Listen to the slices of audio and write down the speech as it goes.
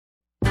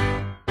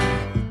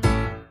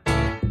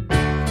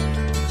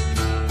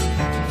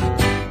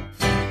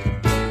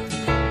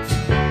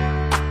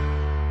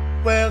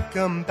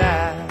welcome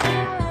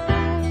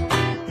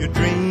back. Your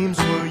dreams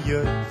were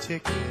your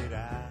ticket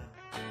out.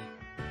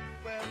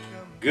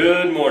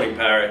 Good morning,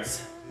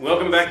 Pirates.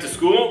 Welcome back to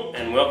school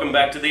and welcome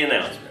back to the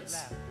announcements.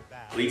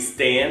 Please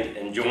stand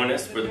and join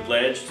us for the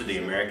pledge to the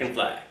American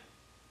flag.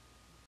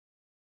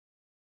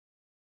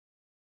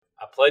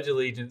 I pledge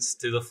allegiance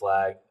to the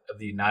flag of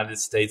the United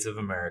States of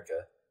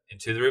America and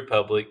to the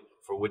republic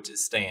for which it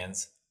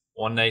stands,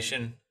 one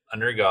nation,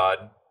 under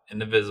God,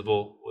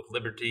 indivisible, with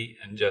liberty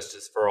and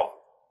justice for all.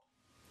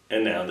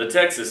 And now the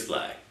Texas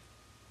flag.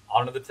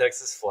 Honor the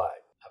Texas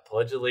flag. I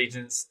pledge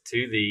allegiance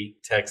to thee,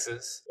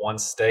 Texas, one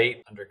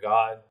state, under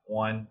God,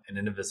 one and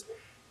indivisible.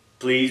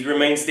 Please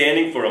remain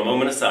standing for a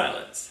moment of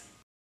silence.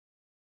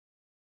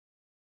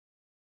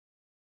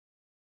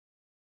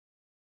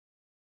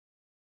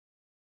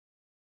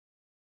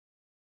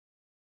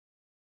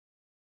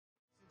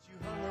 You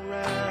hung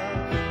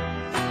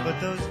around,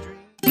 but those dreams.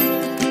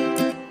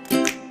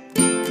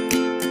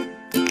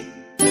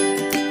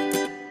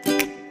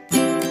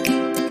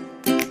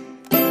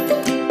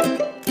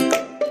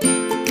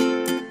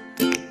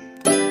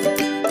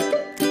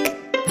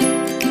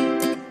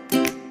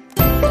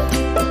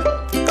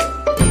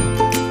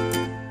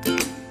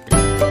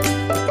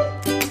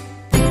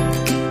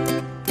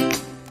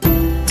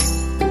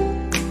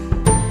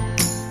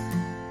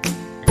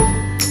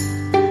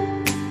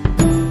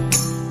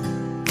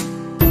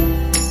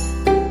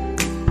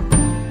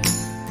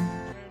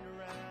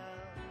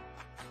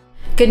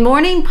 Good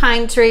morning,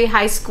 Pine Tree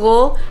High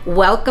School.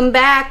 Welcome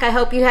back. I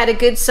hope you had a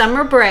good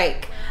summer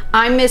break.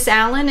 I'm Miss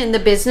Allen in the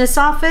business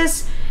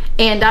office,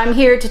 and I'm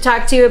here to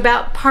talk to you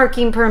about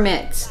parking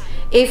permits.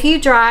 If you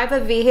drive a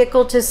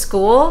vehicle to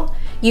school,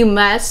 you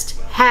must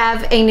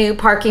have a new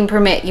parking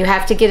permit. You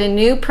have to get a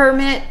new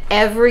permit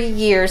every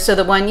year, so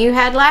the one you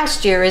had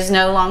last year is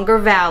no longer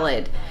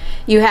valid.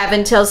 You have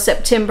until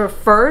September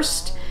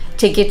 1st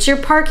to get your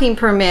parking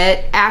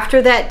permit.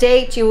 After that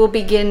date, you will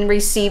begin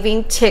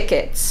receiving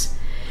tickets.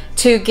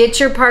 To get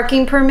your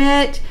parking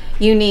permit,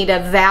 you need a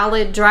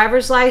valid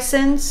driver's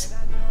license,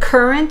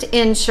 current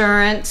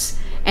insurance,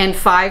 and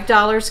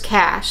 $5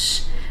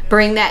 cash.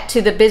 Bring that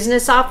to the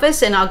business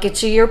office and I'll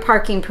get you your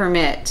parking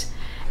permit.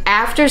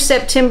 After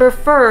September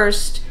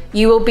 1st,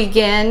 you will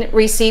begin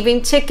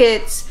receiving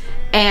tickets,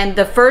 and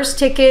the first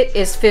ticket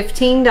is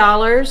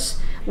 $15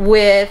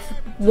 with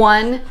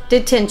 1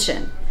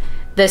 detention.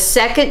 The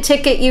second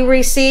ticket you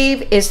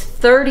receive is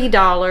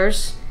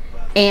 $30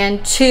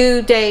 and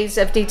 2 days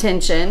of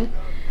detention.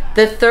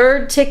 The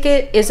third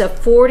ticket is a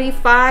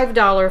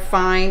 $45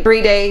 fine,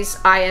 3 days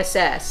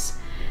ISS.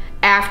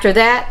 After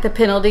that, the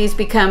penalties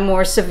become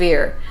more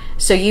severe.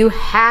 So you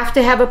have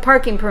to have a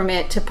parking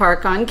permit to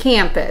park on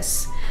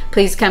campus.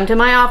 Please come to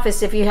my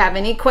office if you have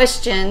any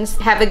questions.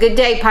 Have a good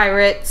day,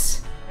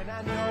 Pirates. And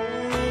I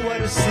know what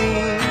a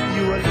scene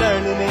you were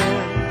learning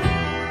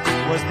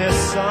in. Was there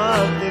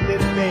something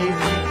that made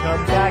you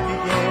come back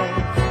again?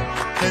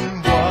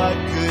 And what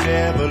could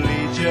ever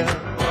lead you?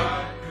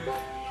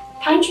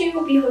 Pine Tree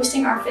will be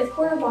hosting our 5th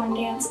quarter bond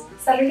dance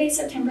Saturday,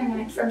 September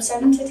 9th from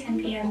 7 to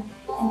 10 p.m.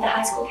 in the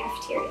high school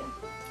cafeteria.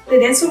 The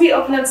dance will be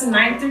open up to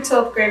 9th through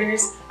 12th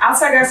graders.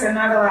 Outside guests are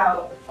not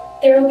allowed.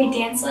 There will be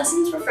dance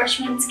lessons,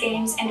 refreshments,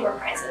 games, and door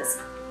prizes.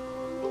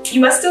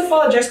 You must still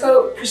follow dress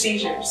code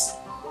procedures.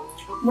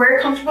 Wear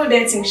comfortable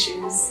dancing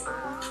shoes.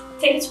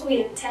 Tickets will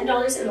be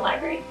 $10 in the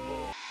library.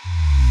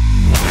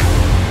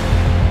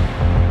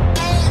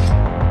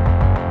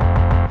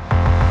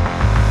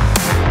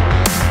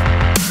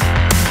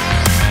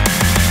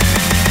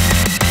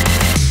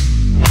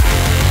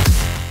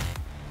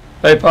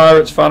 Hey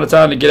Pirates, find a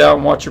time to get out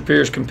and watch your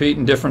peers compete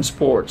in different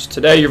sports.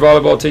 Today your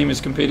volleyball team is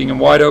competing in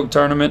White Oak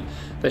Tournament.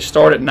 They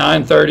start at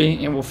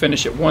 9:30 and will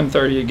finish at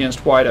 1:30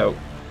 against White Oak.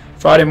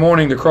 Friday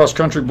morning the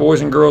cross-country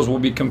boys and girls will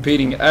be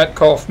competing at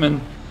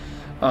Kaufman,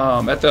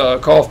 at the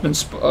Kaufman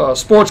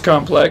Sports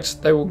Complex.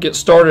 They will get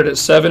started at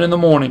 7 in the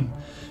morning.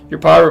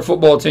 Your Pirate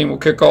football team will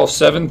kick off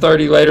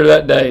 7:30 later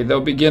that day. They'll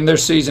begin their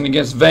season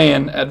against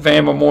Van at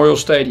Van Memorial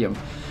Stadium.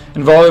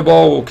 And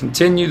volleyball will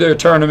continue their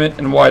tournament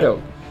in White Oak.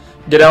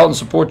 Get out and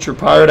support your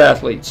Pirate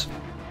athletes.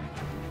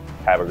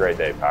 Have a great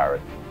day,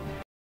 Pirate.